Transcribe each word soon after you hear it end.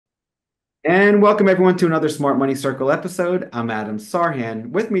And welcome everyone to another Smart Money Circle episode. I'm Adam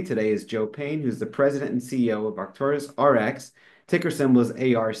Sarhan. With me today is Joe Payne, who's the president and CEO of ArcturusRx, ticker symbol is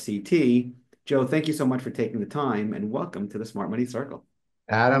ARCT. Joe, thank you so much for taking the time and welcome to the Smart Money Circle.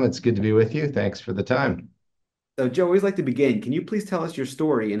 Adam, it's good to be with you. Thanks for the time. So, Joe, I always like to begin. Can you please tell us your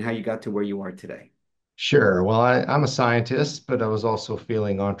story and how you got to where you are today? Sure. Well, I'm a scientist, but I was also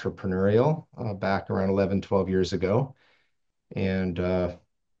feeling entrepreneurial back around 11, 12 years ago. And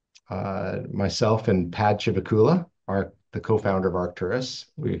myself and Pad Chivakula, the co-founder of Arcturus,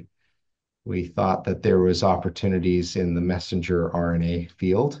 we thought that there was opportunities in the messenger RNA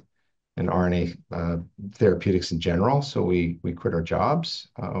field and RNA therapeutics in general. So we quit our jobs.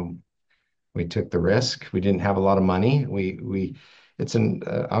 We took the risk. We didn't have a lot of money. It's an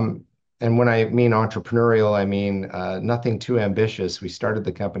and when I mean entrepreneurial, I mean nothing too ambitious. We started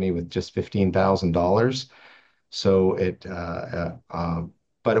the company with just $15,000, so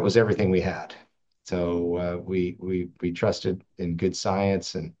but it was everything we had. So we trusted in good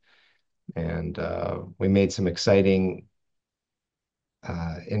science and we made some exciting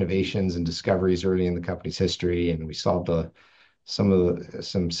innovations and discoveries early in the company's history, and we solved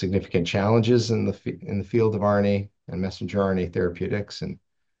some significant challenges in the field of RNA and messenger RNA therapeutics, and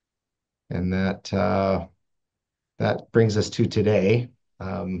that brings us to today,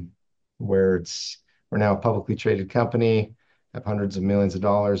 where we're now a publicly traded company, have hundreds of millions of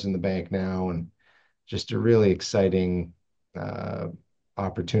dollars in the bank now, and just a really exciting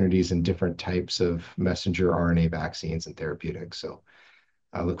opportunities in different types of messenger RNA vaccines and therapeutics. So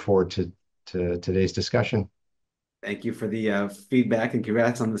I look forward to today's discussion. Thank you for the feedback and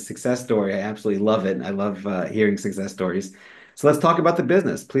congrats on the success story. I absolutely love it. I love hearing success stories. So let's talk about the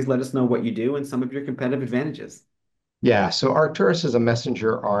business. Please let us know what you do and some of your competitive advantages. Yeah, so Arcturus is a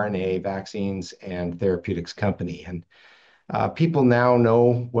messenger RNA vaccines and therapeutics company, and people now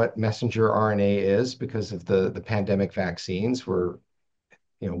know what messenger RNA is because of the pandemic vaccines were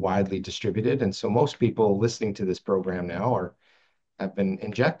widely distributed, and so most people listening to this program now have been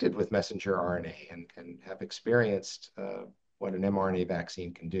injected with messenger RNA and have experienced what an mRNA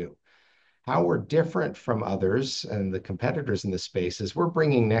vaccine can do. How we're different from others and the competitors in this space is we're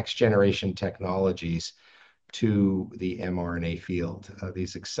bringing next generation technologies to the mRNA field.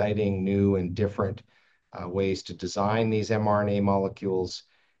 These exciting, new, and different ways to design these mRNA molecules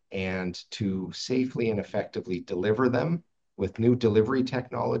and to safely and effectively deliver them with new delivery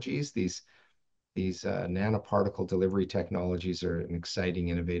technologies. These nanoparticle delivery technologies are an exciting,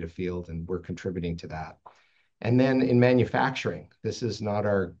 innovative field, and we're contributing to that. And then in manufacturing, this is not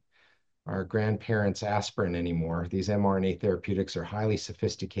our grandparents' aspirin anymore. These mRNA therapeutics are highly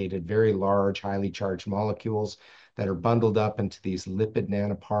sophisticated, very large, highly charged molecules that are bundled up into these lipid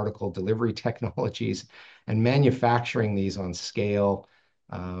nanoparticle delivery technologies, and manufacturing these on scale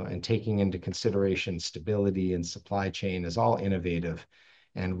and taking into consideration stability and supply chain is all innovative.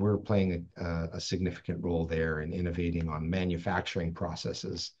 And we're playing a significant role there in innovating on manufacturing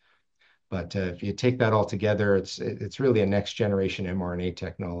processes. But if you take that all together, it's really a next generation mRNA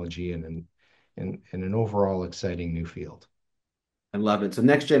technology and an overall exciting new field. I love it. So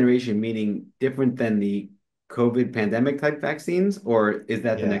next generation meaning different than the COVID pandemic type vaccines, or is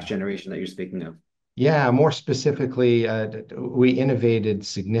that the next Yeah. generation that you're speaking of? Yeah, more specifically, we innovated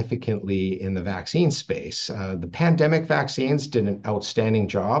significantly in the vaccine space. The pandemic vaccines did an outstanding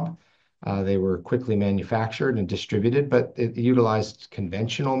job. They were quickly manufactured and distributed, but it utilized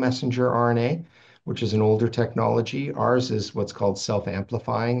conventional messenger RNA, which is an older technology. Ours is what's called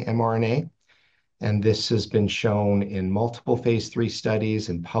self-amplifying mRNA. And this has been shown in multiple phase 3 studies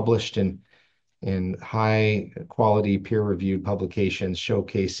and published in high quality peer-reviewed publications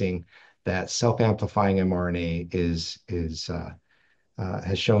showcasing that self-amplifying mRNA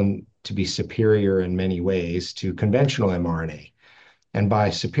has shown to be superior in many ways to conventional mRNA. And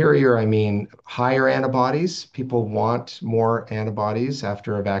by superior, I mean higher antibodies. People want more antibodies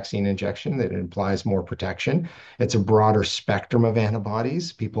after a vaccine injection. That implies more protection. It's a broader spectrum of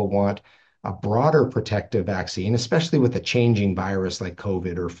antibodies. People want a broader protective vaccine, especially with a changing virus like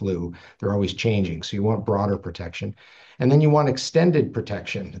COVID or flu. They're always changing. So you want broader protection. And then you want extended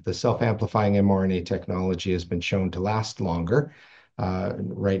protection. The self-amplifying mRNA technology has been shown to last longer.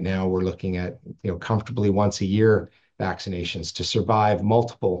 Right now, we're looking at comfortably once a year vaccinations to survive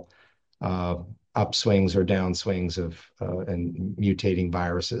multiple uh, upswings or downswings of and mutating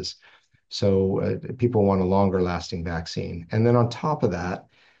viruses. So people want a longer lasting vaccine. And then on top of that,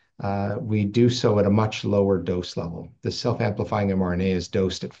 we do so at a much lower dose level. The self-amplifying mRNA is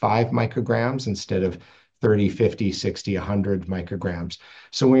dosed at 5 micrograms instead of 30, 50, 60, 100 micrograms.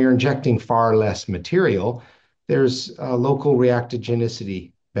 So when you're injecting far less material, there's local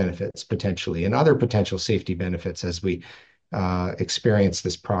reactogenicity benefits potentially, and other potential safety benefits as we experience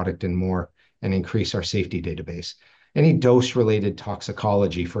this product and more and increase our safety database. Any dose-related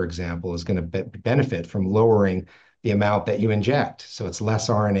toxicology, for example, is going to benefit from lowering the amount that you inject. So it's less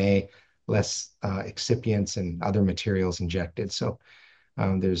RNA, less excipients and other materials injected. So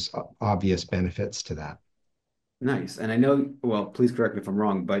there's obvious benefits to that. Nice. And I know, well, please correct me if I'm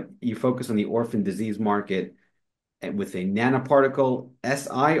wrong, but you focus on the orphan disease market with a nanoparticle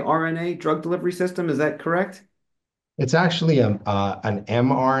siRNA drug delivery system. Is that correct? It's actually an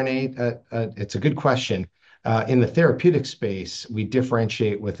mRNA. It's a good question. In the therapeutic space, we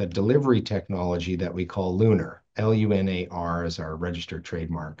differentiate with a delivery technology that we call LUNAR. LUNAR is our registered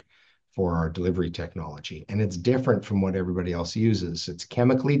trademark for our delivery technology. And it's different from what everybody else uses. It's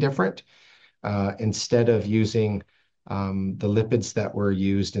chemically different. Instead of using the lipids that were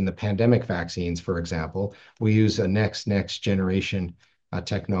used in the pandemic vaccines, for example, we use a next generation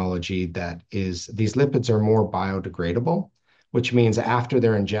technology that is these lipids are more biodegradable, which means after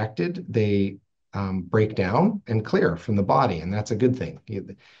they're injected, they break down and clear from the body, and that's a good thing.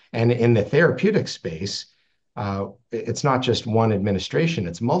 And in the therapeutic space, it's not just one administration,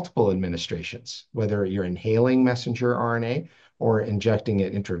 it's multiple administrations, whether you're inhaling messenger RNA or injecting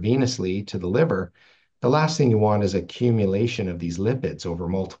it intravenously to the liver. The last thing you want is accumulation of these lipids over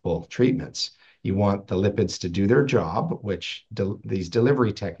multiple treatments. You want the lipids to do their job, which these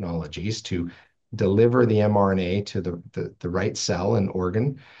delivery technologies to deliver the mRNA to the right cell and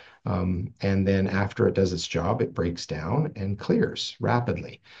organ. And then after it does its job, it breaks down and clears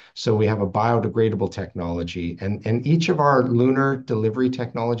rapidly. So we have a biodegradable technology, and each of our lunar delivery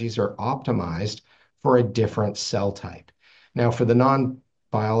technologies are optimized for a different cell type. Now, for the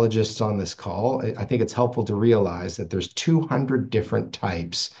non-biologists on this call, I think it's helpful to realize that there's 200 different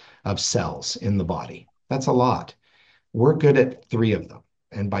types of cells in the body. That's a lot. We're good at three of them.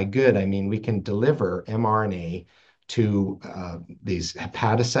 And by good, I mean we can deliver mRNA to these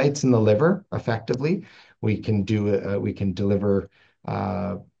hepatocytes in the liver effectively. We can deliver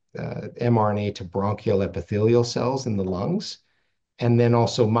mRNA to bronchial epithelial cells in the lungs, and then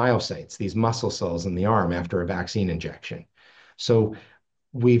also myocytes, these muscle cells in the arm after a vaccine injection. So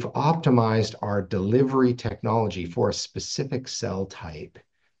we've optimized our delivery technology for a specific cell type.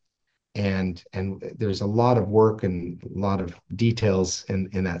 And there's a lot of work and a lot of details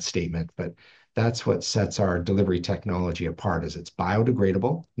in that statement, but that's what sets our delivery technology apart is it's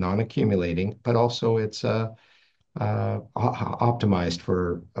biodegradable, non-accumulating, but also it's optimized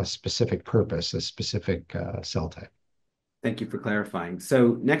for a specific purpose, a specific cell type. Thank you for clarifying.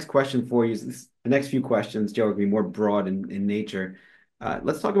 So next question for you is the next few questions, Joe, will be more broad in nature.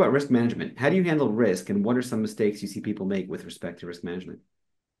 Let's talk about risk management. How do you handle risk, and what are some mistakes you see people make with respect to risk management?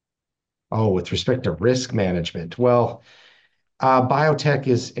 Oh, with respect to risk management, well, biotech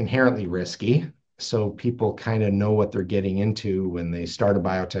is inherently risky. So people kind of know what they're getting into when they start a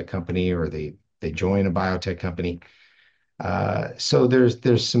biotech company or they join a biotech company. So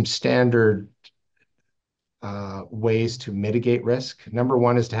there's some standard ways to mitigate risk. Number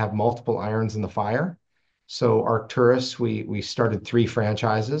one is to have multiple irons in the fire. So Arcturus, we started three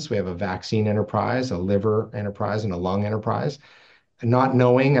franchises. We have a vaccine enterprise, a liver enterprise, and a lung enterprise. Not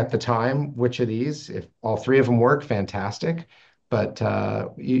knowing at the time which of these, if all three of them work, fantastic. But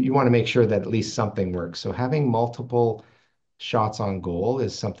you want to make sure that at least something works. So having multiple shots on goal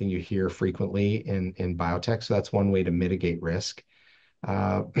is something you hear frequently in biotech. So that's one way to mitigate risk.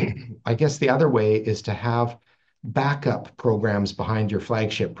 Uh, I guess the other way is to have backup programs behind your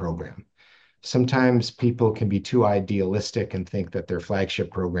flagship program. Sometimes people can be too idealistic and think that their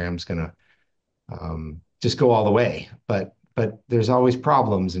flagship program is going to just go all the way. But there's always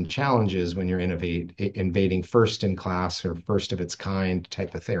problems and challenges when you're invading first in class or first of its kind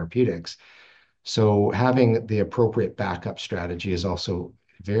type of therapeutics. So having the appropriate backup strategy is also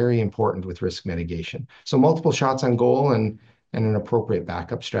very important with risk mitigation. So multiple shots on goal and an appropriate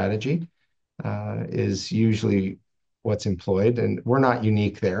backup strategy is usually what's employed. And we're not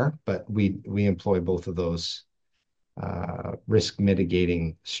unique there, but we employ both of those risk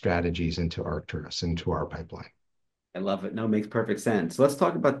mitigating strategies into Arcturus, into our pipeline. I love it. No, it makes perfect sense. So let's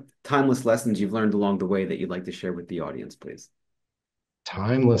talk about timeless lessons you've learned along the way that you'd like to share with the audience, please.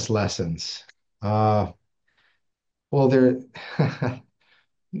 Timeless lessons. Uh, well, there,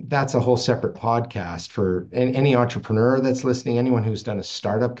 that's a whole separate podcast for any entrepreneur that's listening, anyone who's done a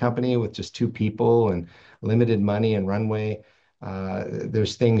startup company with just two people and limited money and runway.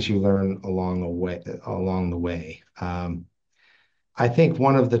 There's things you learn along the way. I think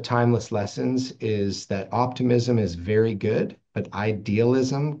one of the timeless lessons is that optimism is very good, but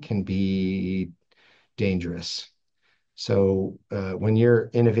idealism can be dangerous. So when you're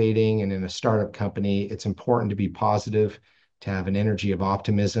innovating and in a startup company, it's important to be positive, to have an energy of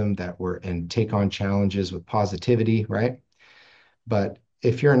optimism and take on challenges with positivity, right? But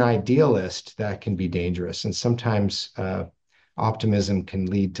if you're an idealist, that can be dangerous. And sometimes optimism can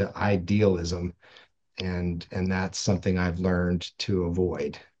lead to idealism, and that's something I've learned to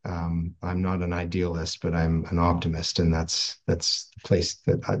avoid. I'm not an idealist, but I'm an optimist, and that's the place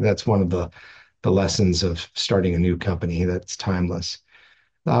that's one of the lessons of starting a new company that's timeless.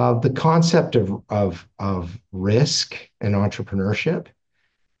 The concept of risk and entrepreneurship,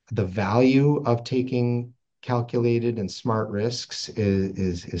 the value of taking calculated and smart risks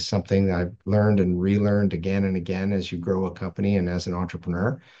is something that I've learned and relearned again and again as you grow a company and as an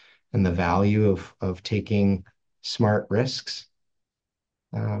entrepreneur, and the value of taking smart risks.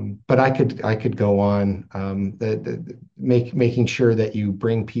 But I could go on. Making sure that you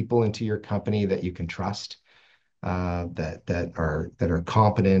bring people into your company that you can trust, that are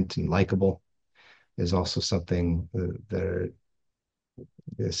competent and likable, is also something that are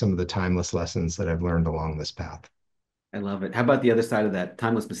some of the timeless lessons that I've learned along this path. I love it. How about the other side of that?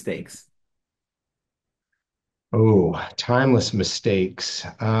 Timeless mistakes. Oh, timeless mistakes.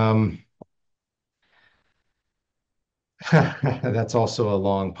 That's also a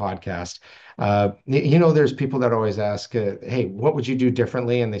long podcast. There's people that always ask, "Hey, what would you do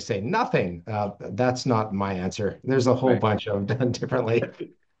differently?" And they say nothing. That's not my answer. There's a whole Right. bunch of done differently.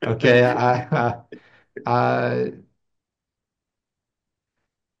 Okay. Uh,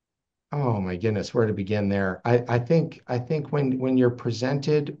 oh my goodness, where to begin there? I think when you're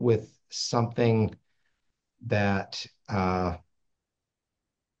presented with something that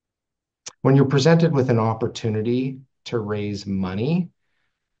when you're presented with an opportunity to raise money,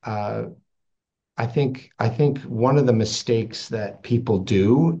 uh, I think one of the mistakes that people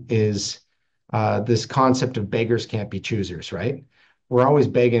do is this concept of beggars can't be choosers, right? We're always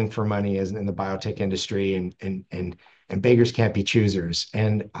begging for money as in the biotech industry, and beggars can't be choosers.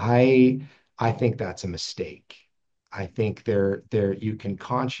 And I think that's a mistake. I think there you can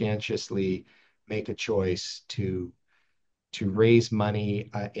conscientiously make a choice to raise money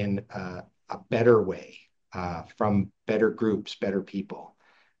in a better way, from better groups, better people.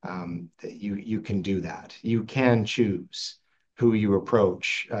 You can do that. You can choose who you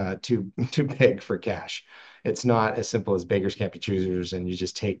approach to beg for cash. It's not as simple as beggars can't be choosers, and you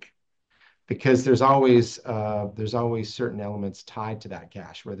just take, because there's always certain elements tied to that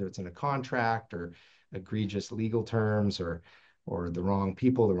cash, whether it's in a contract or egregious legal terms, or the wrong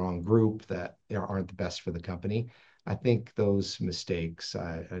people, the wrong group that aren't the best for the company. I think those mistakes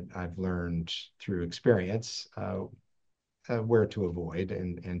I've learned through experience, where to avoid,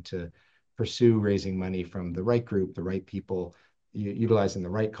 and to pursue raising money from the right group, the right people, utilizing the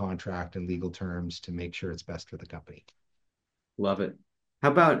right contract and legal terms to make sure it's best for the company. Love it.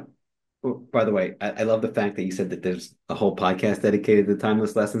 How about, oh, by the way, I love the fact that you said that there's a whole podcast dedicated to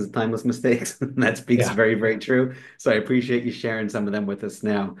timeless lessons and timeless mistakes. That speaks Yeah. very, very true. So I appreciate you sharing some of them with us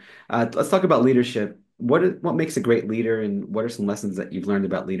now. Let's talk about leadership. What makes a great leader, and what are some lessons that you've learned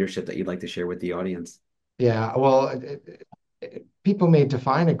about leadership that you'd like to share with the audience? Yeah, well, people may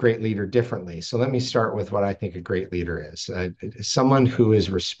define a great leader differently. So let me start with what I think a great leader is. Someone who is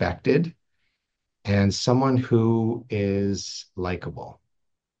respected and someone who is likable,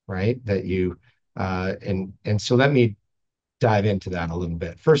 right? And so let me dive into that a little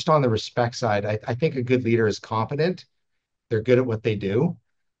bit. First, on the respect side, I think a good leader is competent. They're good at what they do,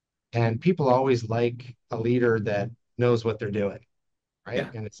 and people always like a leader that knows what they're doing, right? Yeah.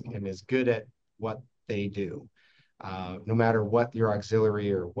 And is good at what they do. No matter what your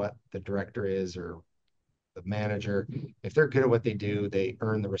auxiliary or what the director is or the manager, if they're good at what they do, they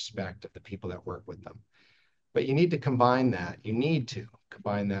earn the respect of the people that work with them. But you need to combine that. You need to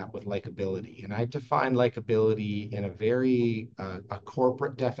combine that with likability. And I define likability in a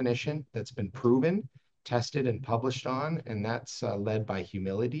corporate definition that's been proven, tested, and published on, and that's led by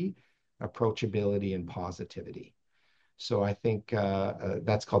humility, approachability, and positivity. So I think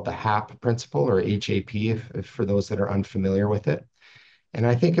that's called the HAP principle, or HAP, if for those that are unfamiliar with it. And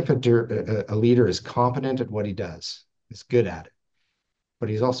I think if a leader is competent at what he does, is good at it, but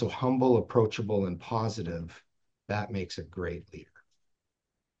he's also humble, approachable, and positive, that makes a great leader.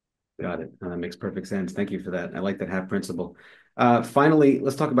 Got it. That makes perfect sense. Thank you for that. I like that half principle. Finally,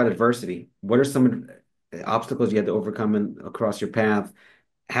 let's talk about adversity. What are some obstacles you had to overcome across your path?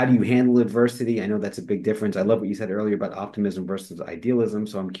 How do you handle adversity? I know that's a big difference. I love what you said earlier about optimism versus idealism.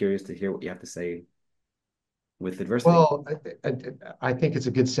 So I'm curious to hear what you have to say with adversity. Well, I think it's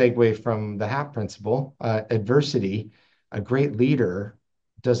a good segue from the HAP principle. Adversity, a great leader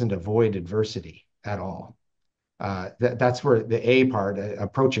doesn't avoid adversity at all. That's where the A part,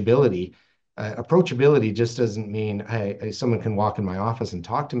 approachability. Approachability just doesn't mean someone can walk in my office and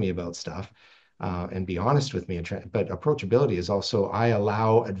talk to me about stuff and be honest with me. But approachability is also I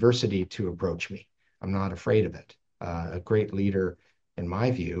allow adversity to approach me. I'm not afraid of it. A great leader, in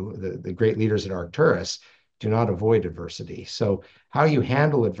my view, the great leaders at Arcturus do not avoid adversity. So how you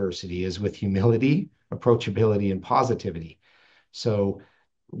handle adversity is with humility, approachability, and positivity. So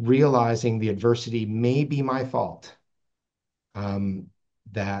realizing the adversity may be my fault, um,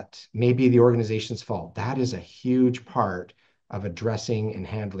 that may be the organization's fault. That is a huge part of addressing and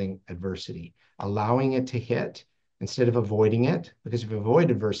handling adversity, allowing it to hit instead of avoiding it. Because if you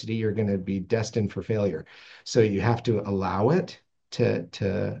avoid adversity, you're going to be destined for failure. So you have to allow it to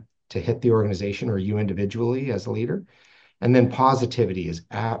hit the organization or you individually as a leader. And then positivity is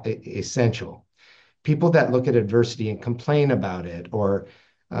essential. People that look at adversity and complain about it,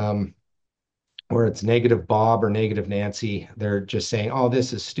 um, or it's negative Bob or negative Nancy. They're just saying, oh,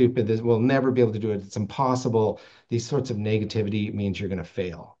 this is stupid. This, we'll never be able to do it. It's impossible. These sorts of negativity means you're going to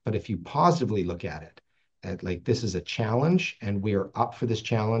fail. But if you positively look at it, at like this is a challenge and we are up for this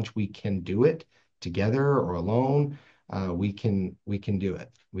challenge, we can do it together or alone. We can do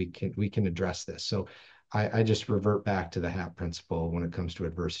it. We can address this. So I just revert back to the HAP principle when it comes to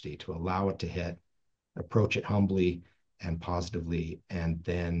adversity, to allow it to hit, approach it humbly and positively, and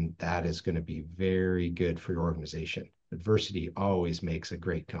then that is going to be very good for your organization. Adversity always makes a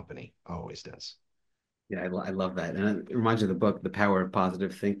great company, always does. Yeah, I love that. And it reminds me of the book, The Power of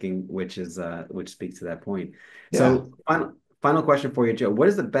Positive Thinking, which speaks to that point. Yeah. So final question for you, Joe. What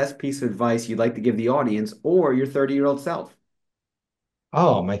is the best piece of advice you'd like to give the audience or your 30-year-old self?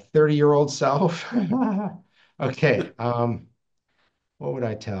 Oh, my 30-year-old self. Okay. What would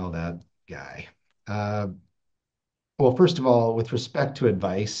I tell that guy? Uh, well, first of all, with respect to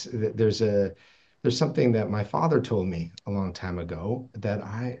advice, there's something that my father told me a long time ago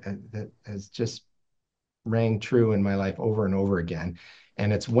that has just rang true in my life over and over again.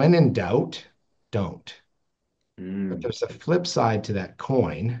 And it's when in doubt, don't. But Mm, there's a flip side to that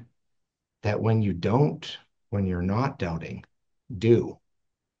coin that when you're not doubting, do.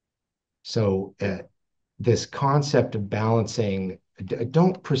 So this concept of balancing,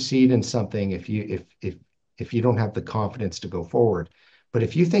 don't proceed in something if you don't have the confidence to go forward. But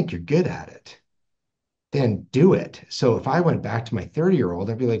if you think you're good at it, then do it. So if I went back to my 30-year-old,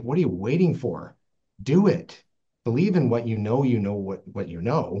 I'd be like, what are you waiting for? Do it. Believe in what you know what you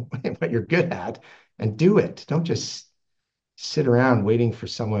know, what you're good at, and do it. Don't just sit around waiting for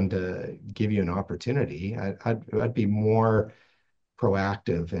someone to give you an opportunity. I'd be more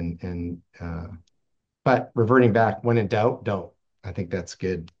proactive and but reverting back, when in doubt, don't. I think that's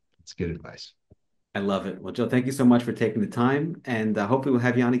good. It's good advice. I love it. Well, Joe, thank you so much for taking the time, and hopefully we'll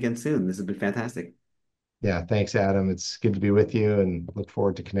have you on again soon. This has been fantastic. Yeah, thanks, Adam. It's good to be with you and look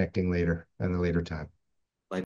forward to connecting later at a later time.